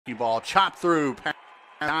Ball chopped through,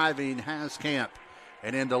 diving Haskamp,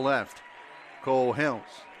 and into left. Cole Hells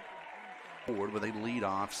forward with a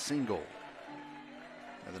leadoff single.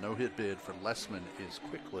 And the no-hit bid for Lessman is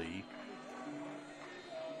quickly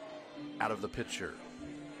out of the picture.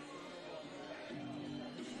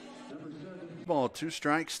 Ball, 2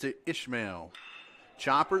 strikes to Ishmael.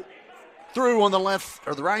 Chopper through on the left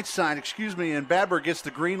or the right side, and Badberg gets the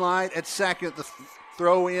green light at second. The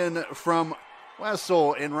throw in from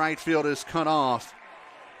Wessel in right field is cut off,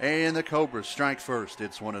 and the Cobras strike first.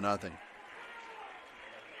 It's 1-0.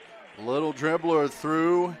 Little dribbler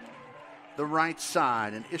through the right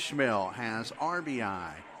side, and Ishmael has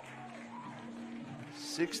RBI.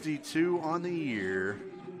 62 on the year.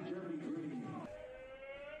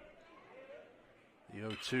 The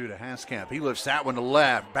 0-2 to Haskamp. He lifts that one to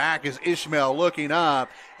left. Back is Ishmael looking up,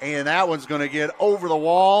 and that one's going to get over the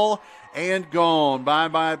wall and gone.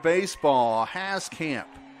 Bye-bye baseball. Haskamp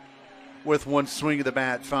with one swing of the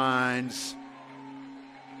bat finds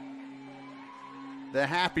the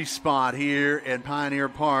happy spot here in Pioneer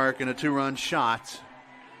Park, and a 2-run shot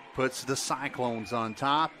puts the Cyclones on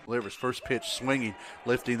top. Delivers first pitch swinging,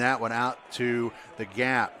 lifting that one out to the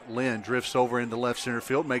gap. Lynn drifts over into left center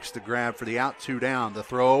field, makes the grab for the out, 2 down. The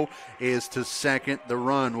throw is to second. The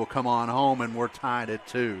run will come on home, and we're tied at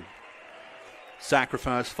 2.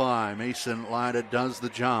 Sacrifice fly. Mason Lyda does the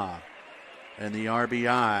job, and the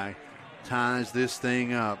RBI ties this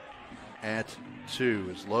thing up at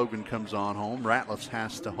 2 as Logan comes on home. Ratliffs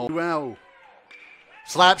has to hold. Well,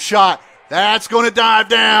 slap shot. That's going to dive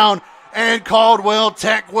down, and Caldwell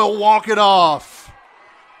Tech will walk it off.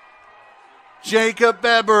 Jacob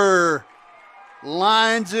Beber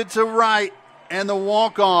lines it to right, and the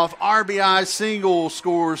walk-off RBI single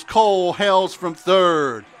scores Cole Hells from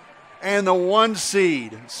third. And the 1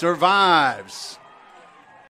 seed survives